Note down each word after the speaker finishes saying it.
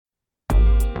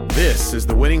This is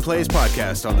the Winning Plays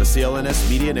Podcast on the CLNS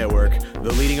Media Network,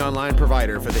 the leading online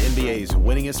provider for the NBA's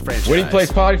winningest franchise. Winning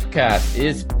Plays Podcast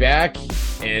is back,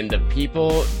 and the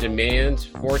people demand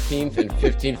 14th and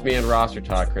 15th man roster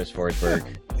talk, Chris Forsberg.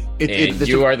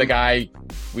 You are the guy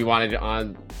we wanted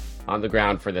on the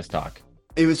ground for this talk.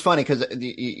 It was funny because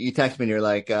you texted me and you're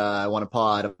like, I want to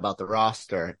pod about the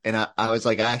roster. And I was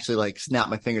like, I actually like snapped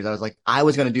my fingers. I was like, I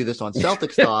was going to do this on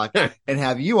Celtics talk and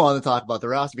have you on to talk about the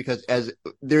roster, because as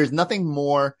there's nothing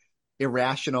more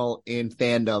irrational in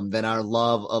fandom than our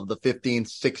love of the 15th,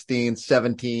 16th,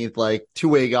 17th, like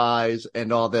two-way guys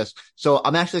and all this. So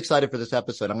I'm actually excited for this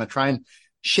episode. I'm going to try and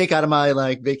shake out of my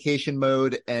like vacation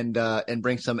mode and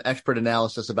bring some expert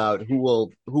analysis about who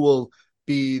will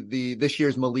be this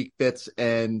year's Malik Fitz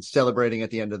and celebrating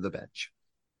at the end of the bench.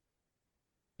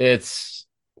 It's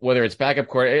whether it's backup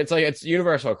court, it's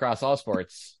universal across all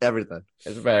sports. Everything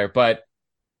is better, but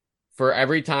for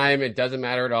every time it doesn't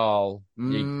matter at all.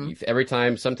 Every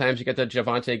time, sometimes you get the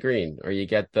Javonte Green, or you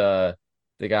get the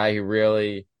guy who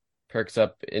really perks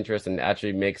up interest and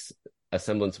actually makes a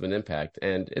semblance of an impact,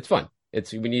 and it's fun.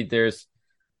 There's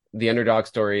the underdog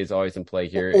story is always in play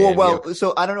here.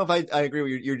 So I don't know if I agree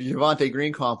with your Javonte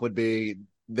Green comp would be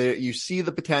there. You see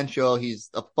the potential. He's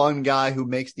a fun guy who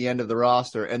makes the end of the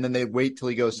roster, and then they wait till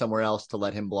he goes somewhere else to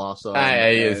let him blossom.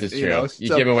 This is true.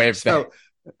 You give away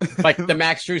like the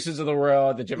Max Struses of the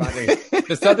world, the Javonte.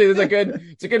 The Celtics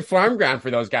it's a good farm ground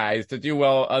for those guys to do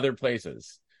well other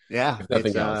places. Yeah,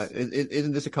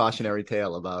 isn't this a cautionary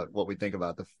tale about what we think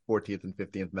about the 14th and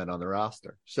 15th men on the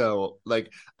roster? So, like,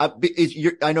 I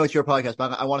know it's your podcast,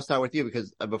 but I want to start with you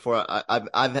because before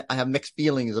I have mixed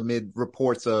feelings amid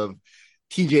reports of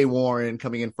T.J. Warren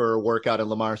coming in for a workout and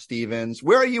Lamar Stevens.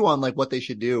 Where are you on like what they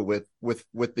should do with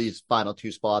these final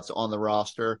two spots on the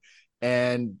roster?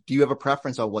 And do you have a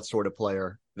preference on what sort of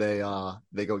player they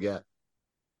go get?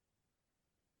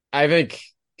 I think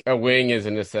a wing is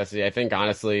a necessity. I think,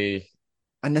 honestly,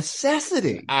 a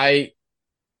necessity.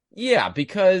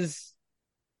 Because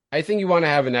I think you want to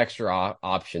have an extra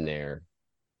option there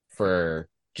for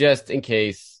just in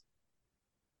case.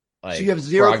 Like, so you have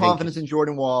zero confidence in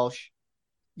Jordan Walsh.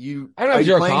 I don't have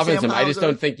zero confidence in him. I just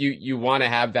don't think you want to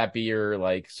have that be your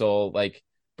like soul. Like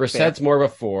Brissett's more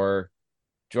of a 4.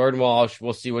 Jordan Walsh,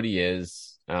 we'll see what he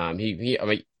is.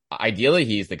 Ideally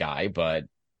he's the guy, but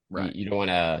right. You don't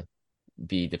want to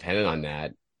be dependent on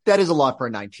that. That is a lot for a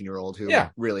 19-year-old who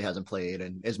really hasn't played.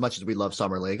 And as much as we love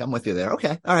summer league, I'm with you there.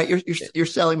 Okay, all right, you're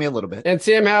selling me a little bit. And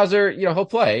Sam Hauser, he'll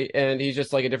play, and he's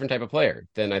just like a different type of player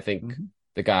than I think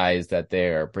the guys that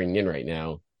they're bringing in right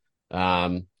now.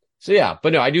 But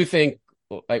no, I do think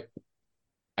I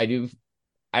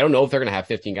don't know if they're going to have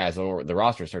 15 guys on the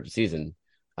roster to start the season.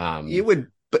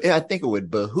 But I think it would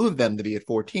behoove them to be at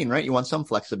 14, right? You want some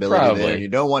flexibility there. You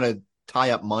don't want to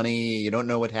tie up money. You don't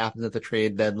know what happens at the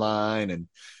trade deadline. And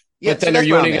but then are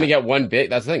you only going to get one big?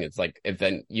 That's the thing. It's like, if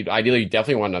then you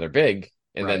definitely want another big,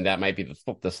 and then that might be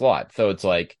the slot. So it's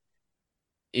like,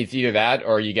 it's either that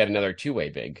or you get another two-way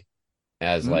big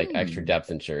as like extra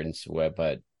depth insurance.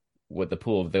 But with the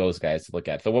pool of those guys to look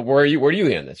at. So where are you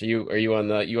on this? Are you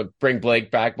on you bring Blake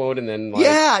back mode and then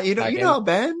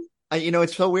Ben?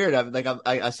 It's so weird.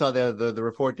 I saw the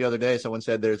report the other day. Someone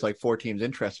said there's like 4 teams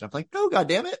interested. I'm like, no, God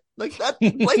damn it. Like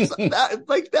that,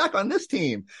 Blake's back on this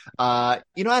team. I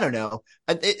don't know.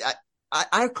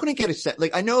 I couldn't get a set.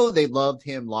 Like, I know they loved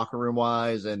him locker room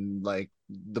wise and like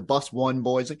the bus one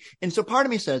boys. And so part of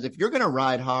me says, if you're going to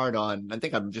ride hard on, I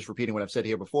think I'm just repeating what I've said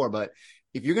here before, but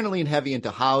if you're going to lean heavy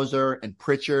into Hauser and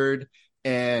Pritchard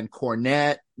and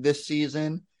Cornette this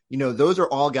season, those are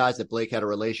all guys that Blake had a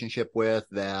relationship with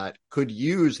that could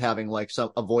use having like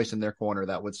a voice in their corner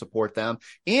that would support them.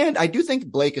 And I do think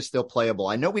Blake is still playable.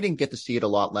 I know we didn't get to see it a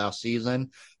lot last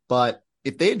season, but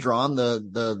if they had drawn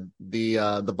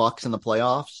the Bucks in the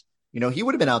playoffs, he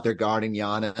would have been out there guarding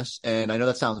Giannis. And I know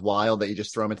that sounds wild that you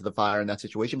just throw him into the fire in that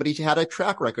situation, but he had a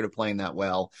track record of playing that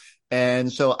well.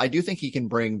 And so I do think he can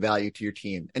bring value to your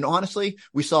team. And honestly,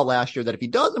 we saw last year that if he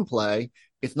doesn't play,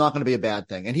 it's not going to be a bad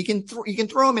thing. And you can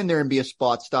throw him in there and be a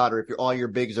spot starter if all your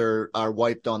bigs are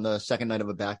wiped on the second night of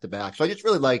a back-to-back. So I just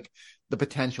really like the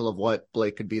potential of what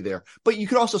Blake could be there. But you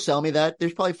could also sell me that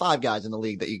there's probably 5 guys in the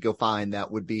league that you go find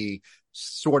that would be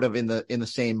sort of in the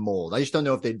same mold. I just don't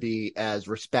know if they'd be as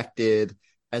respected,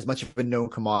 as much of a known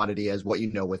commodity as what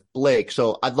with Blake.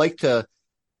 So I'd like to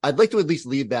at least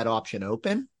leave that option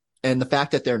open. And the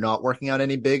fact that they're not working out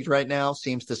any bigs right now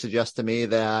seems to suggest to me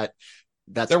that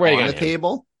that's on the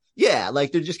table. Yeah,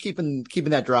 like they're just keeping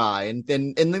that dry. And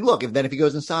then look, if he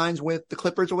goes and signs with the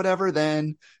Clippers or whatever,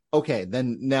 then Okay,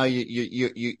 then now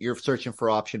you're searching for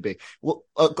option B. Well,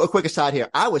 a quick aside here.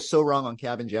 I was so wrong on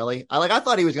Cabangeli. I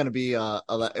thought he was going to be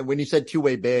when you said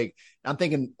two-way big, I'm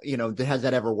thinking, has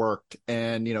that ever worked?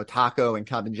 And Taco and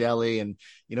Cabangeli, and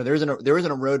there isn't a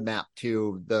roadmap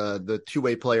to the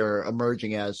two-way player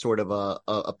emerging as sort of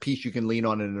a piece you can lean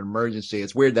on in an emergency.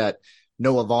 It's weird that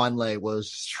Noah Vonleh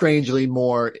was strangely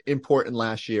more important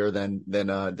last year than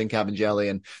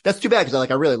Cabangeli, and that's too bad because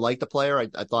I really liked the player.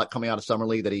 I thought coming out of summer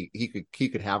league that he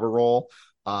could have a role.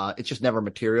 It just never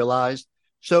materialized.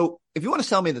 So if you want to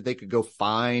tell me that they could go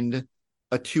find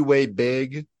a two-way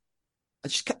big,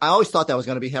 I always thought that was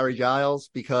going to be Harry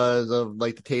Giles because of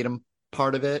the Tatum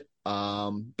part of it.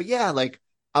 But yeah,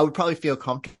 I would probably feel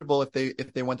comfortable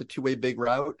if they went the two-way big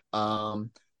route.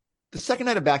 The second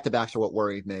night of back-to-backs are what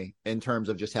worried me in terms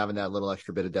of just having that little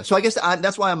extra bit of depth. So I guess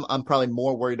that's why I'm probably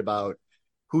more worried about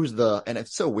and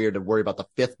it's so weird to worry about the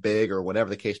fifth big or whatever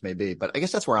the case may be, but I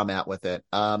guess that's where I'm at with it.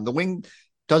 The wing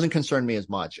doesn't concern me as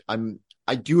much.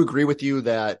 I do agree with you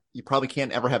that you probably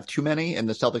can't ever have too many, and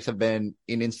the Celtics have been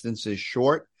in instances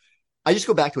short. I just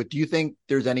go back to it. Do you think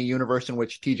there's any universe in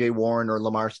which TJ Warren or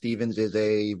Lamar Stevens is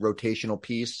a rotational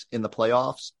piece in the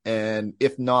playoffs? And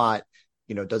if not,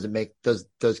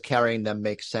 does carrying them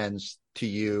make sense to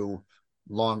you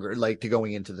longer, to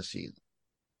going into the season?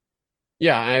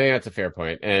 Yeah, I think that's a fair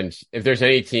point. And if there's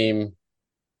any team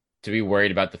to be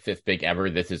worried about the fifth big ever,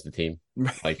 this is the team.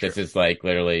 This is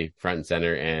literally front and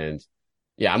center. And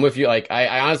yeah, I'm with you.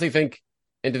 I honestly think,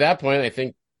 and to that point, I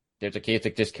think there's a case to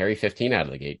just carry 15 out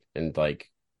of the gate and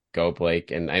go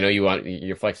Blake. And I know you want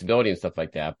your flexibility and stuff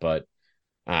like that, but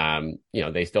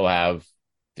they still have.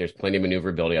 There's plenty of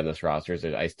maneuverability on this roster.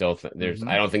 I don't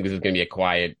think this is going to be a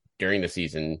quiet during the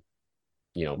season,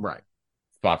 right,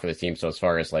 spot for the team. So as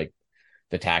far as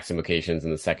the tax implications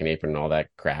and the second apron and all that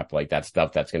crap, that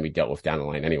stuff that's going to be dealt with down the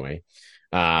line anyway.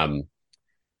 But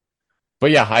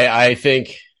yeah, I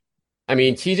think,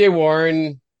 TJ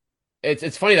Warren,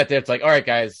 it's funny that it's all right,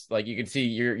 guys, you can see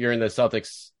you're in the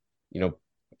Celtics,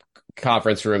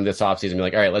 conference room this offseason. Be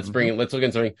all right, let's look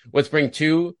at something. Let's bring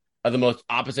two of the most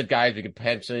opposite guys we could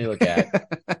potentially look at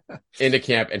into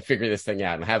camp and figure this thing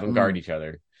out and have them guard each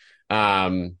other.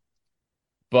 But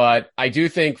I do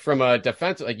think from a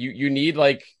defense, you need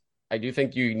I do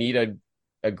think you need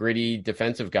a gritty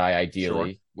defensive guy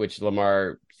ideally, sure, which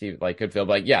Lamar could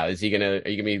feel are you gonna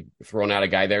be throwing out a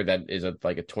guy there that is a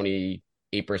 28%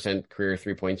 career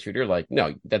 3-point shooter?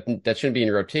 No, that shouldn't be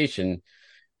in rotation,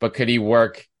 but could he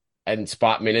work and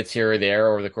spot minutes here or there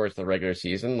over the course of the regular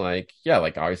season?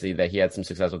 Obviously that he had some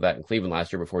success with that in Cleveland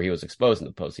last year before he was exposed in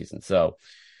the postseason. So,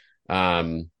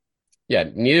 neither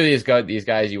of these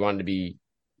guys you wanted to be.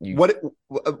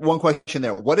 One question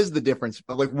there. What is the difference?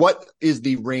 What is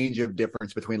the range of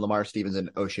difference between Lamar Stevens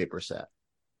and O'Shea Brissett?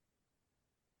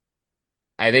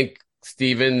 I think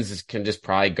Stevens can just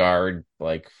probably guard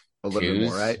a little bit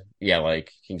more, right? Yeah,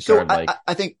 he can guard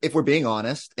I think if we're being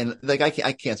honest, and I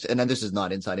can't, and this is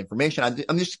not inside information.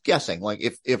 I'm just guessing.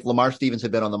 If Lamar Stevens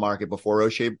had been on the market before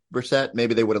O'Shea Brissett,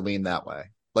 maybe they would have leaned that way.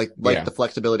 The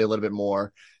flexibility a little bit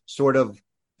more. Sort of,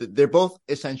 they're both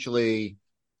essentially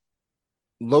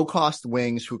low cost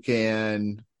wings who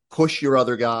can push your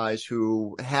other guys,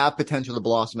 who have potential to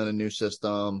blossom in a new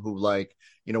system, who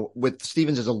with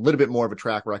Stevens is a little bit more of a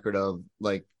track record of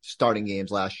starting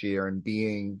games last year and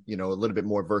being, a little bit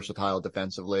more versatile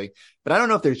defensively. But I don't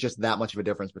know if there's just that much of a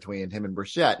difference between him and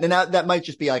Brissett. And that might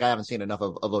just be I haven't seen enough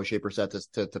of O'Shea Brissett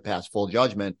to pass full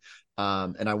judgment.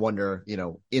 And I wonder,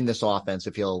 in this offense,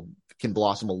 if can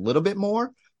blossom a little bit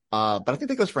more. But I think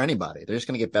that goes for anybody. They're just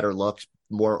going to get better looks,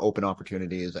 more open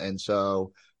opportunities. And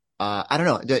so, I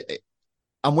don't know.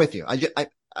 I'm with you.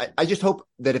 I just hope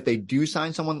that if they do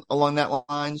sign someone along that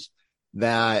lines,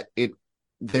 that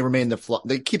they remain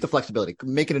they keep the flexibility,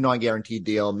 make it a non-guaranteed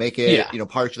deal, make it,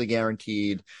 partially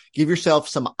guaranteed, give yourself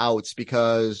some outs,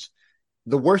 because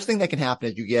the worst thing that can happen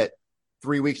is you get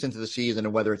 3 weeks into the season,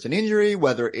 and whether it's an injury,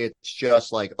 whether it's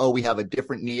just we have a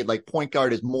different need, point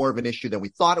guard is more of an issue than we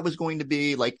thought it was going to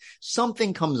be.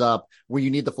 Something comes up where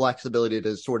you need the flexibility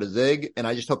to sort of zig. And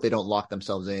I just hope they don't lock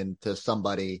themselves into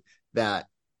somebody that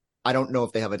I don't know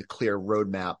if they have a clear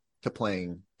roadmap to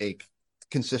playing a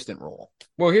consistent role.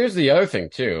 Well, here's the other thing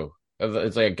too.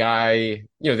 It's a guy,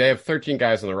 they have 13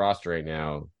 guys on the roster right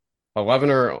now.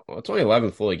 It's only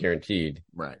 11 fully guaranteed.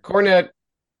 Right. Cornette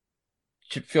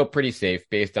should feel pretty safe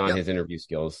based on his interview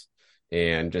skills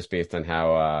and just based on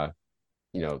how, I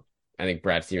think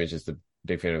Brad Stevens is a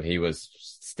big fan of. He was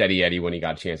steady Eddie when he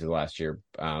got chances last year,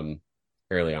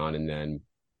 early on, and then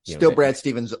Brad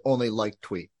Stevens only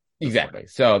tweet. Exactly.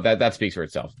 So that speaks for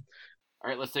itself. All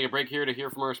right, let's take a break here to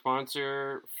hear from our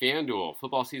sponsor, FanDuel.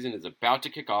 Football season is about to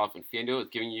kick off, and FanDuel is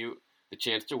giving you the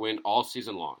chance to win all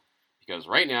season long. Because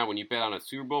right now, when you bet on a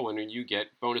Super Bowl winner, you get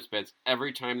bonus bets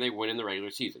every time they win in the regular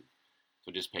season.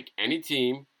 So just pick any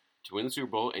team to win the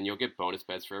Super Bowl, and you'll get bonus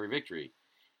bets for every victory.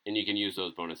 And you can use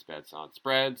those bonus bets on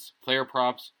spreads, player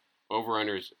props,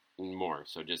 over-unders, and more.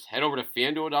 So just head over to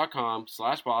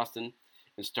FanDuel.com/Boston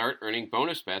and start earning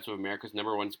bonus bets with America's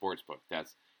 #1 sportsbook.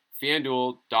 That's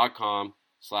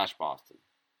FanDuel.com/Boston.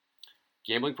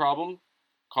 Gambling problem?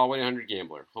 Call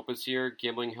 1-800-GAMBLER. Hope is here.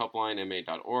 Gambling helpline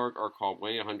ma.org or call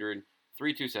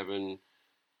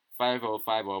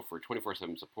 1-800-327-5050 for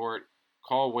 24/7 support.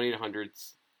 Call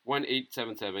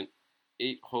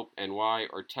 1-800-1877-8-HOPE-NY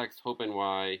or text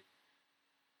HOPE-NY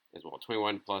as well.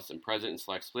 21 plus and present in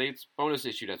select states. Bonus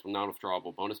issued as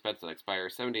non-withdrawable bonus bets that expire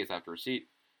 7 days after receipt.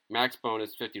 Max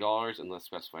bonus $50 unless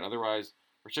specified otherwise.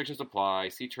 Restrictions apply.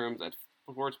 See terms at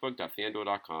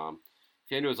sportsbook.fanduel.com.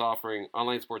 FanDuel is offering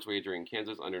online sports wagering in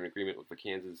Kansas under an agreement with the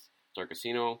Kansas Star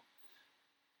Casino.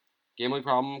 Gambling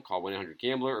problem? Call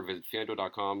 1-800-GAMBLER or visit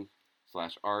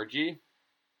fanduel.com/RG.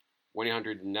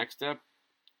 1-800-NEXT-STEP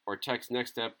or text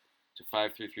NEXT STEP to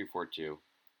 53342.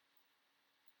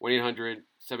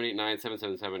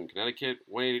 1-800-789-777 in Connecticut.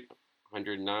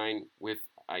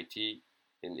 1-800-9-WITH-IT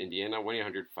in Indiana.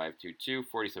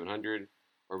 1-800-522-4700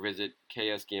 or visit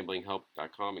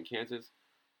ksgamblinghelp.com in Kansas.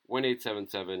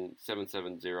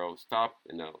 1-877-770-STOP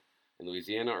in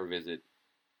Louisiana or visit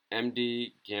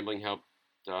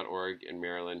mdgamblinghelp.org in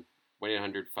Maryland.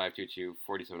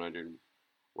 1-800-522-4700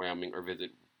 Wyoming or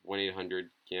visit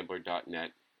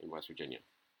 1-800-gambler.net in West Virginia.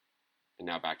 And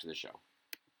now back to the show.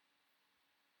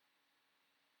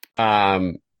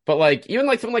 But like even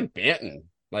like someone like Banton,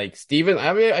 like Steven,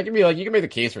 I mean, I can be like you can make the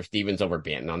case for Stevens over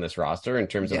Banton on this roster in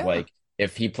terms of like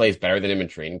if he plays better than him in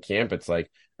training camp, it's like,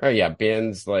 oh yeah,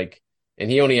 Banton's like, and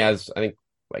he only has I think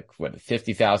like what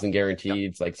 50,000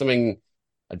 guaranteed, like something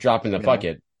a drop in the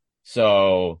bucket.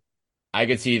 So I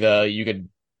could see you could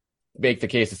make the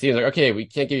case to Stevens like, okay, we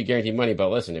can't give you guaranteed money, but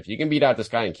listen, if you can beat out this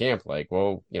guy in camp, like,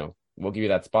 well, we'll give you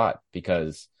that spot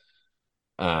because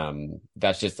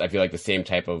that's just I feel like the same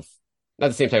type of not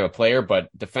the same type of player, but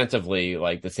defensively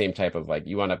like the same type of like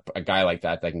you want a guy like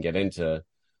that can get into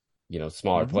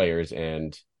smaller players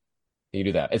and you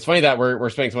do that. It's funny that we're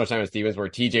spending so much time with Stevens where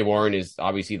TJ Warren is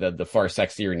obviously the far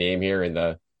sexier name here and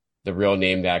the real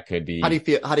name that could be. How do you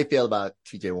feel about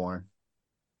TJ Warren?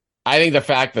 I think the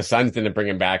fact the Suns didn't bring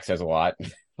him back says a lot.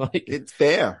 Like it's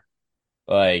fair.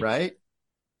 Like right?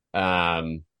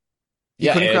 He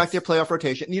couldn't crack their playoff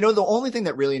rotation. The only thing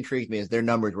that really intrigued me is their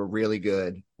numbers were really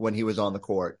good when he was on the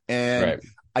court. And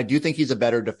I do think he's a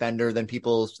better defender than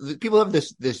people have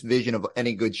this vision of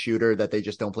any good shooter that they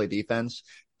just don't play defense.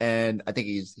 And I think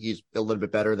he's a little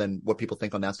bit better than what people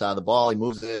think on that side of the ball. He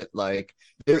moves it like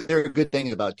there are good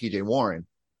things about TJ Warren,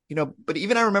 but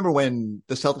even I remember when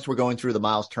the Celtics were going through the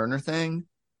Miles Turner thing,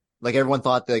 like everyone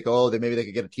thought like, maybe they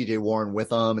could get a TJ Warren with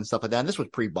them and stuff like that. And this was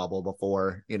pre-bubble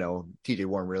before, TJ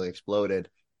Warren really exploded.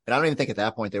 And I don't even think at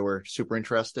that point they were super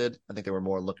interested. I think they were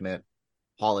more looking at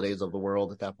holidays of the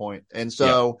world at that point. And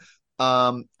so,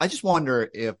 I just wonder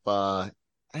if, I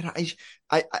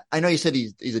know you said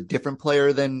he's a different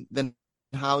player than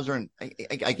Hauser, and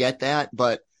I get that,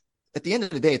 but at the end of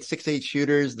the day, it's 6'8"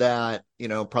 shooters that,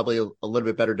 probably a little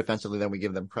bit better defensively than we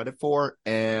give them credit for.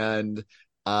 And,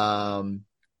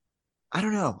 I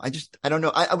don't know. I don't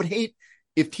know. I would hate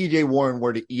if TJ Warren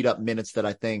were to eat up minutes that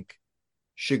I think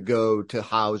should go to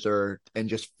Hauser and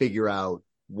just figure out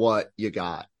what you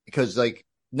got. Because like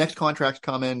next contract's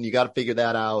coming, you got to figure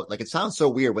that out. Like it sounds so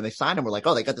weird when they signed him. We're like,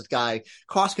 they got this guy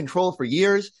cost control for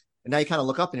years. And now you kind of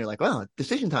look up and you're like, well,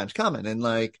 decision time's coming. And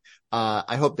like, I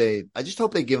just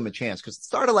hope they give him a chance. Cause at the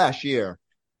start of last year,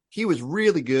 he was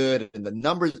really good, and the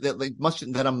numbers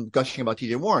that I'm gushing about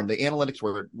TJ Warren, the analytics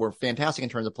were fantastic in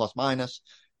terms of plus minus.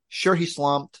 Sure, he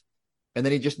slumped, and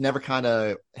then he just never kind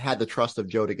of had the trust of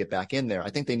Joe to get back in there. I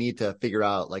think they need to figure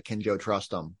out like, can Joe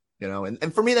trust him?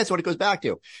 And for me, that's what it goes back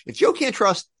to. If Joe can't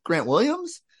trust Grant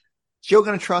Williams, is Joe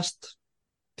going to trust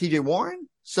TJ Warren?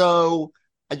 So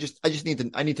I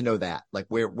need to know that, like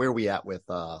where we at with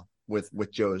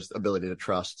Joe's ability to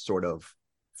trust sort of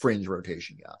fringe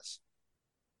rotation guys.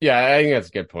 Yeah, I think that's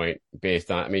a good point based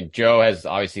on, Joe has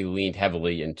obviously leaned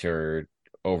heavily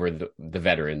over the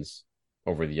veterans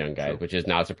over the young guys, which is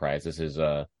not a surprise. This is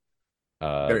very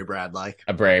Brad-like.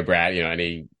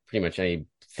 Pretty much any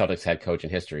Celtics head coach in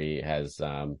history has,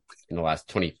 in the last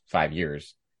 25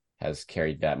 years, has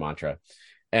carried that mantra.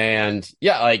 And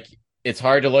yeah, like it's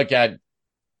hard to look at,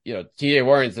 TJ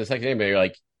Warren's the second name, but you're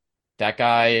like, that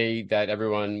guy that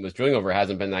everyone was drilling over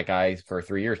hasn't been that guy for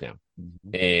 3 years now.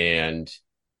 Mm-hmm. And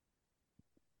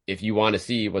if you want to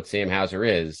see what Sam Hauser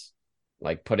is,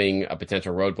 like putting a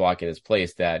potential roadblock in his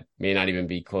place that may not even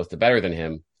be close to better than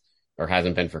him or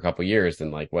hasn't been for a couple of years, then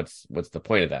like what's the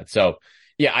point of that? So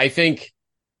yeah, I think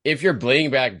if you're bringing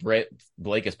back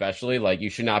Blake especially, like you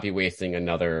should not be wasting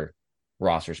another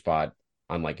roster spot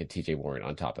on like a TJ Warren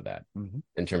on top of that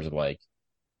in terms of like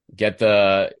get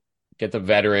the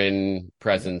veteran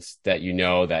presence that you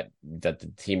know that the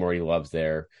team already loves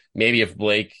there. Maybe if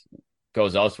Blake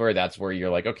goes elsewhere, that's where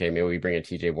you're like, okay, maybe we bring a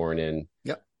TJ Warren in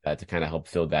to kind of help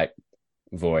fill that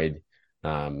void.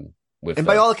 And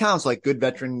by all accounts, like good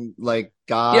veteran, like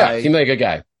guy. Yeah, seemed like a good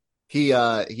guy. He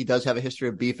does have a history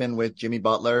of beefing with Jimmy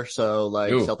Butler, so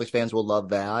like Celtics fans will love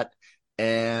that.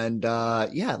 And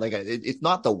like it's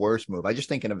not the worst move. I just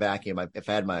think in a vacuum, if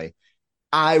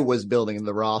I was building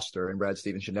the roster, and Brad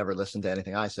Stevens should never listen to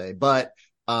anything I say, but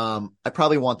I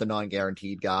probably want the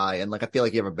non-guaranteed guy. And like, I feel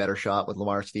like you have a better shot with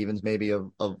Lamar Stevens, maybe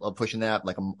of pushing that,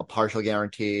 like a partial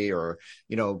guarantee, or,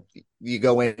 you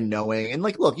go in knowing, and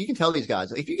like, look, you can tell these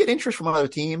guys, if you get interest from other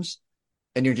teams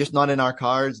and you're just not in our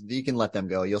cards, you can let them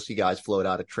go. You'll see guys float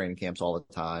out of training camps all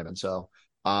the time. And so,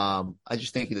 I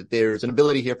just think that there's an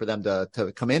ability here for them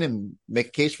to come in and make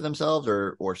a case for themselves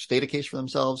or state a case for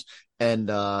themselves and,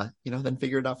 then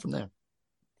figure it out from there.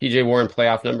 TJ Warren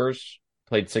playoff numbers,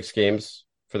 played 6 games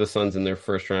for the Suns in their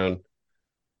first round.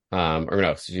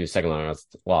 Second round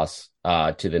loss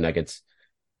to the Nuggets.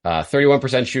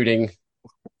 31% shooting,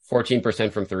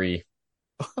 14% from 3,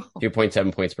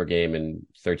 2.7 points per game in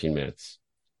 13 minutes.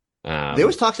 There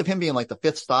was talks of him being like the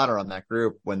 5th starter on that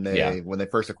group when they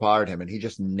first acquired him, and he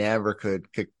just never could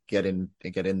get in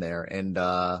there. And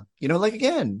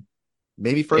again,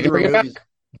 maybe further bring him back.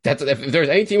 That's if there's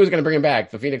any team who's going to bring him back,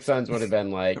 the Phoenix Suns would have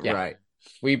been like, right.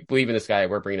 We believe in this guy.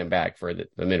 We're bringing him back for the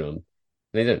minimum.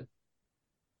 They didn't.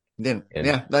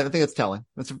 Yeah, I think that's telling.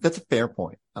 That's a fair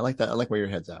point. I like that. I like where your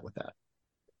head's at with that.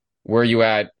 Where are you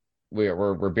at?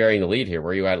 We're burying the lead here.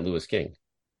 Where are you at Lewis King?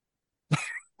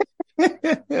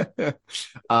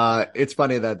 It's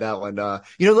funny that one.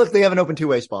 Look, they have an open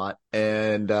 2-way spot,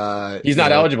 and he's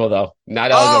not eligible though.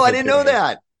 Not eligible. Oh, I didn't know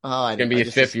that. Oh, it's gonna be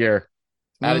his 5th year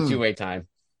out of 2-way time.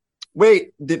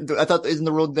 Wait, I thought, isn't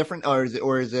the rule different, or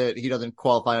is it he doesn't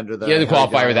qualify under the? He doesn't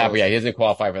qualify for that, but he doesn't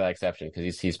qualify for that exception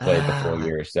because he's played the full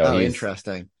year. So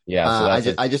interesting. Yeah,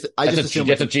 so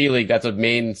that's a G League. That's a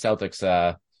main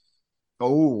Celtics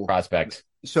prospect.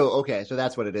 So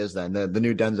that's what it is then. The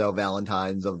new Denzel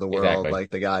Valentines of the world, exactly.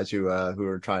 Like the guys who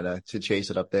are trying to chase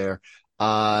it up there.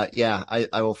 I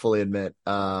will fully admit,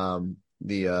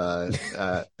 he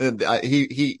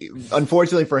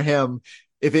unfortunately for him.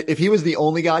 If he was the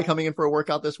only guy coming in for a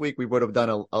workout this week, we would have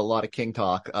done a lot of King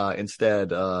talk. Instead,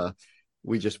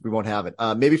 we won't have it.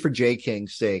 Maybe for Jay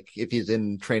King's sake, if he's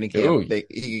in training camp,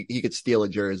 he could steal a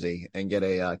jersey and get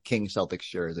a King Celtics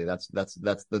jersey. That's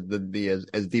the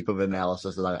as deep of an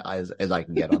analysis as I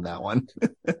can get on that one.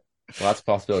 Lots of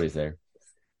possibilities there.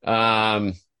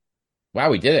 Wow,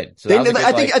 we did it. So I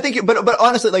think, but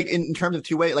honestly, like in terms of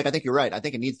 2-way, like I think you're right. I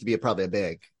think it needs to be probably a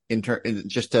big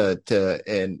just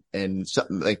and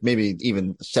something like maybe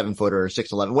even 7-footer or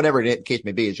 6'11", whatever the case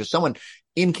may be. It's just someone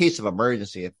in case of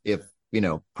emergency. If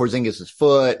Porzingis'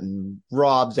 foot and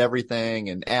Rob's everything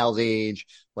and Al's age,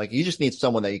 like you just need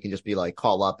someone that you can just be like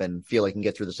call up and feel like you can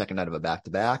get through the second night of a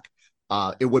back-to-back.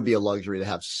 It would be a luxury to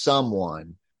have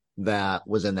someone that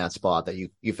was in that spot that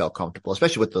you felt comfortable,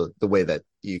 especially with the way that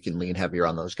you can lean heavier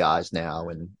on those guys now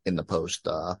in the post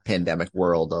pandemic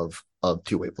world of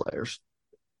 2-way players.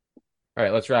 All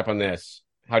right, let's wrap on this.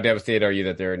 How devastated are you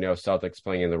that there are no Celtics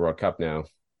playing in the World Cup now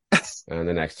in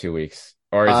the next 2 weeks?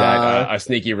 Or is that a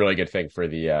sneaky, really good thing for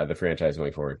the franchise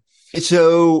going forward?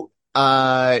 So,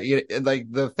 like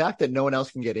the fact that no one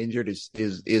else can get injured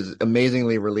is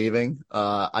amazingly relieving.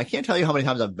 I can't tell you how many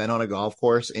times I've been on a golf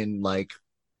course in like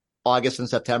August and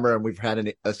September, and we've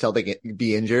had a Celtic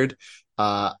be injured.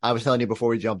 I was telling you before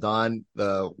we jumped on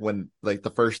when like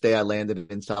the first day I landed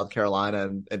in South Carolina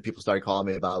and people started calling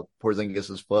me about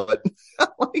Porzingis' foot. I'm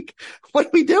like, what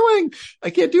are we doing?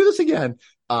 I can't do this again.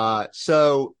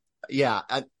 So yeah,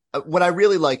 what I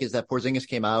really like is that Porzingis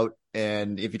came out,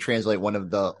 and if you translate one of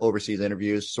the overseas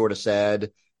interviews, sort of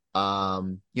said,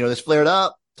 this flared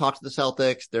up, talked to the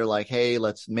Celtics. They're like, hey,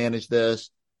 let's manage this.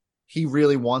 He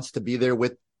really wants to be there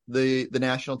with the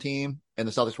national team, and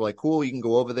the Celtics were like, cool, you can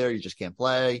go over there, you just can't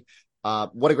play.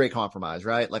 What a great compromise,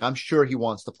 right? Like, I'm sure he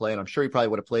wants to play, and I'm sure he probably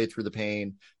would have played through the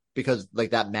pain, because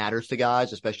like that matters to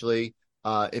guys, especially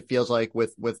it feels like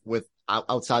with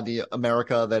outside the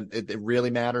America that it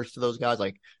really matters to those guys.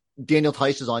 Like Daniel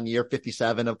Tice is on year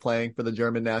 57 of playing for the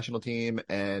German national team,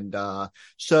 and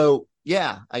so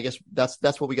yeah, I guess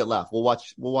that's what we get left. We'll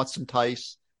watch some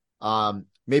Tice.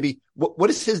 Maybe what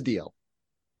is his deal?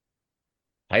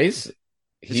 Tice,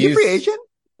 Is he a free agent?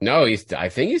 No, I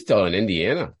think he's still in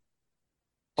Indiana.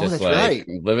 Just that's right.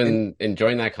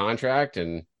 Enjoying that contract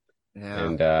and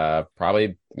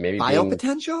probably maybe buyout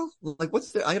potential. Like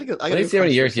what's the? I gotta go. Let me see how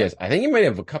many years he has. I think he might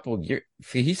have a couple of years.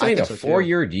 He signed a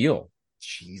 4-year deal.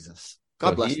 Jesus,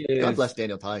 God bless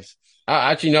Daniel Tice.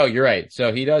 Actually, no, you're right.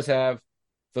 So he does have.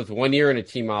 So it's 1 year and a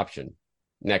team option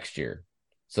next year.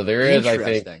 So there is, I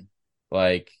think,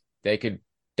 like they could.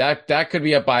 That could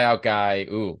be a buyout guy.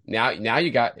 Ooh, now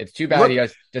you got. It's too bad he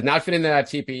does not fit into that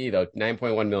TPE though.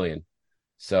 $9.1 million.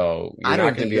 So you're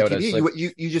not going to be able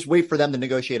to. You just wait for them to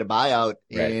negotiate a buyout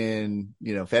in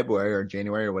February or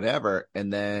January or whatever,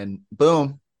 and then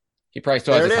boom, he probably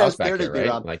still has his house back there,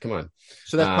 right? Like, come on.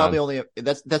 So that's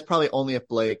probably only if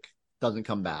Blake doesn't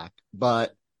come back.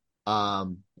 But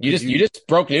you just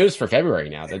broke news for February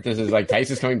now that this is like Tice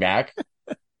is coming back,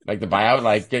 like the buyout,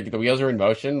 like the wheels are in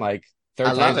motion, like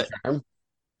third time's the charm.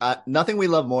 Nothing we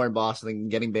love more in Boston than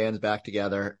getting bands back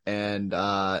together. And,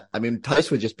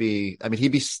 Tice would just be,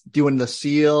 he'd be doing the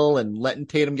seal and letting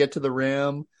Tatum get to the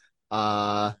rim.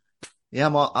 I'm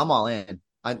all in.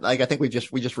 I think we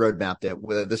just road mapped it.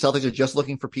 The Celtics are just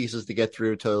looking for pieces to get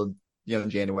through till,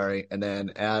 January. And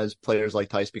then as players like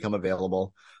Tice become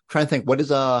available, I'm trying to think what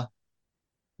is,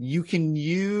 you can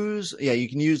use, like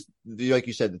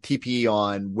you said, the TPE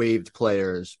on waived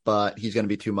players, but he's going to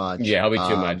be too much. Yeah, he'll be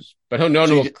too much. But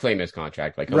he'll claim his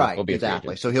contract. Like he'll be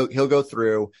exactly. So he'll go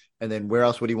through, and then where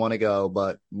else would he want to go?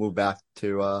 But move back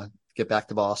to get back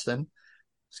to Boston.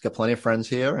 He's got plenty of friends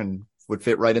here, and would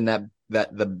fit right in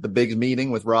the Bigs meeting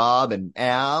with Rob and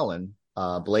Al, and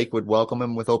Blake would welcome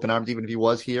him with open arms, even if he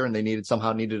was here and they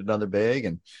somehow needed another big.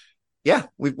 And yeah,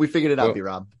 we figured it out,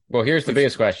 B-Rob. Well, here's the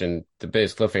biggest question, the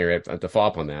biggest cliffhanger to follow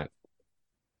up on that.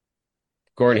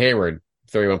 Gordon Hayward,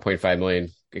 $31.5 million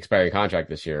expiring contract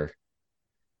this year.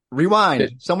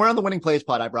 Rewind. Somewhere on the Winning Plays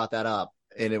pod, I brought that up,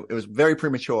 and it was very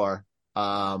premature.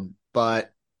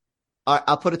 But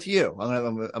I'll put it to you.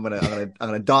 I'm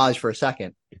gonna dodge for a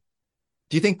second.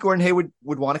 Do you think Gordon Hayward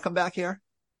would want to come back here?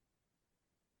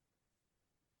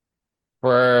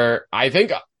 I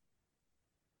think.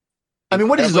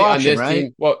 What is his option, right?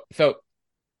 Team, well, so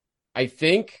I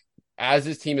think as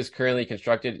this team is currently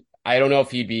constructed, I don't know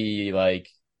if he'd be like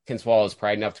can swallow his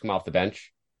pride enough to come off the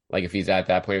bench. Like if he's at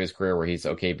that point of his career where he's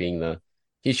okay being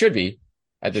he should be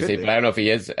at this age, but I don't know if he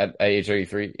is at age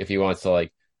 33 if he wants to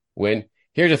like win.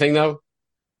 Here's the thing though,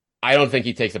 I don't think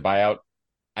he takes a buyout.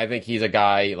 I think he's a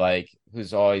guy like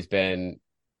who's gotten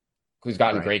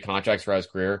great contracts throughout his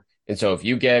career, and so if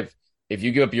you give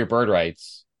up your bird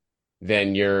rights,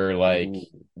 then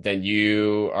then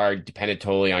you are dependent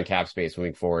totally on cap space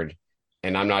moving forward.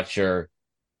 And I'm not sure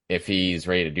if he's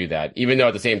ready to do that, even though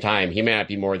at the same time, he may not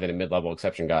be more than a mid-level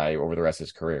exception guy over the rest of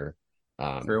his career.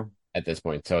 True. At this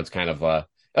point. So it's kind of,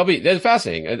 it's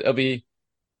fascinating.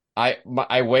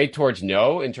 I weigh towards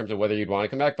no in terms of whether you'd want to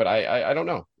come back, but I don't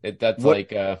know. It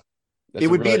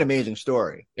would be an amazing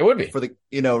story. It would be for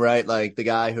right? Like the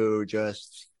guy who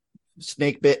just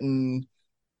snake bitten,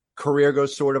 career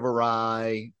goes sort of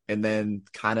awry, and then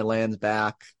kind of lands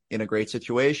back in a great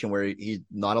situation where he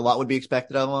not a lot would be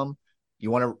expected of him.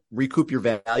 You want to recoup your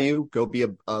value, go be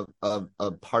a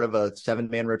part of a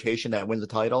 7-man rotation that wins the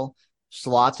title.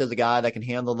 Slots as a guy that can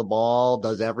handle the ball,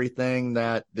 does everything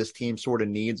that this team sort of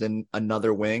needs in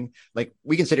another wing. Like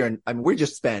we can sit here and we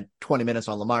just spent 20 minutes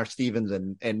on Lamar Stevens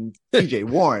and TJ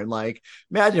Warren. Like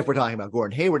imagine if we're talking about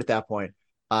Gordon Hayward at that point.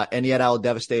 And yet I'll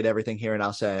devastate everything here and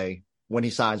I'll say, when he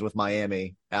signs with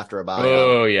Miami after a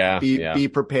buyout. Be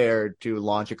prepared to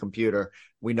launch a computer.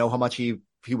 We know how much he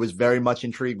was very much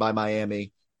intrigued by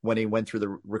Miami when he went through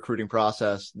the recruiting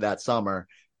process that summer.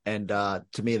 And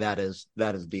to me, that is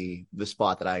the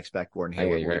spot that I expect Gordon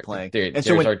Hayward will be playing. And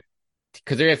so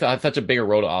because they have such a bigger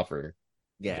role to offer,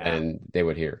 and they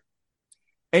would hear.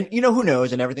 And who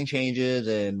knows? And everything changes,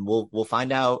 and we'll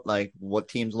find out like what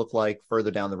teams look like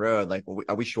further down the road. Like,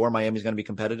 are we sure Miami's going to be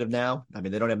competitive now? I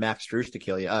mean, they don't have Max Strus to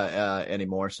kill you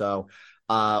anymore, so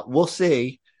we'll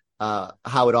see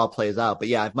how it all plays out. But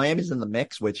yeah, if Miami's in the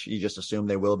mix, which you just assume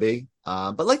they will be,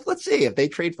 but like let's see if they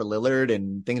trade for Lillard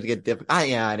and things get different.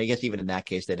 And I guess even in that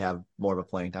case they'd have more of a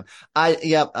playing time.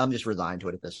 I'm just resigned to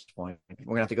it at this point.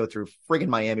 We're gonna have to go through friggin'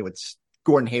 Miami with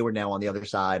Gordon Hayward now on the other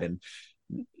side, and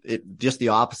it just the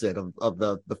opposite of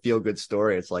the feel good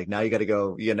story. It's like now you got to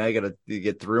go, now you got to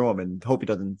get through him and hope he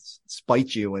doesn't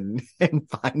spite you and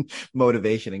find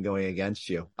motivation in going against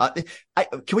you.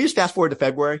 Can we just fast forward to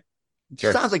February?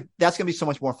 Sure. Sounds like that's going to be so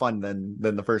much more fun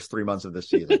than the first 3 months of this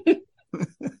season.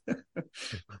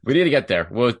 We need to get there.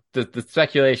 Well, the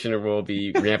speculation will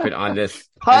be rampant on this.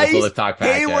 Tice, Talk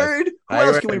Hayward. Who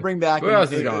else can we bring back? Who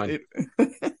else is gone?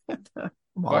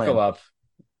 Buckle up.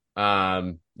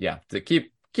 Yeah. To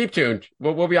keep tuned.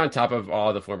 We'll be on top of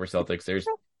all the former Celtics. There's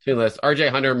two lists. RJ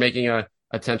Hunter making a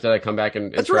attempt at a comeback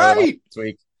and that's right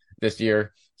this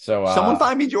year. So someone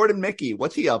find me Jordan Mickey.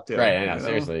 What's he up to? Right. I know,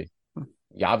 seriously.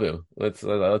 Yabu. Let's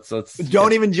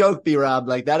don't even joke, B-Rob.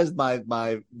 Like that is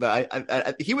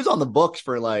he was on the books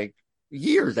for like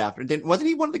years after. Wasn't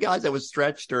he one of the guys that was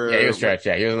stretched or? Yeah, he was stretched.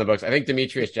 Yeah, he was on the books. I think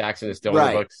Demetrius Jackson is still on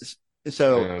the books.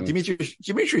 So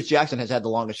Demetrius Jackson has had the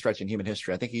longest stretch in human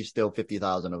history. I think he's still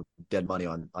 50,000 of dead money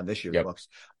on this year's books.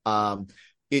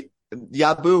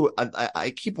 Yabu, I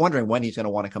keep wondering when he's going to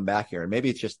want to come back here, and maybe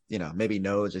it's just maybe he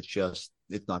knows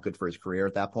it's not good for his career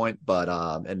at that point, but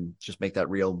and just make that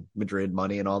Real Madrid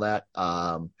money and all that.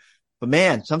 But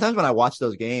man, sometimes when I watch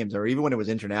those games, or even when it was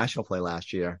international play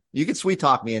last year, you could sweet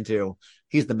talk me into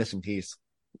he's the missing piece.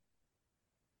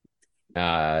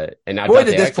 And now boy,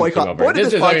 did this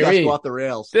podcast go off the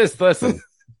rails. Listen,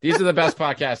 these are the best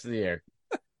podcasts of the year.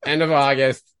 End of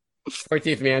August,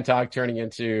 14th Man Talk turning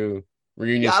into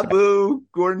reunion. Yabu,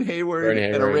 Gordon Hayward,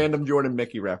 and a random Jordan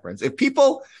Mickey reference. If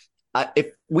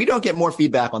we don't get more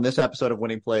feedback on this episode of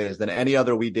Winning Plays than any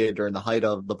other we did during the height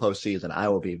of the postseason, I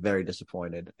will be very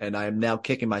disappointed. And I am now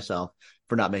kicking myself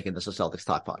for not making this a Celtics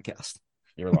Talk podcast.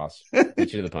 You're lost.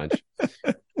 Beat you to the punch.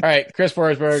 All right, Chris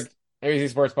Forsberg, ABC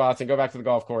Sports Boston. Go back to the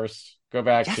golf course. Go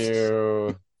back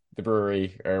to the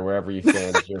brewery or wherever you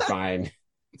stand. You're fine.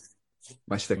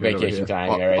 My sticker vacation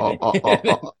time.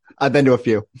 I've been to a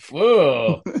few.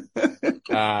 Whoa.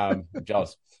 I'm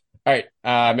jealous. All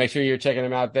right. Make sure you're checking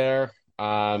them out there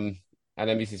at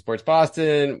NBC Sports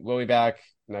Boston. We'll be back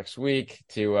next week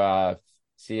to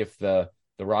see if the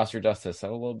roster dust has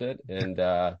settled a little bit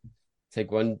and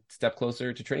take one step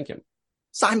closer to training camp.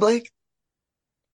 Sign Blake.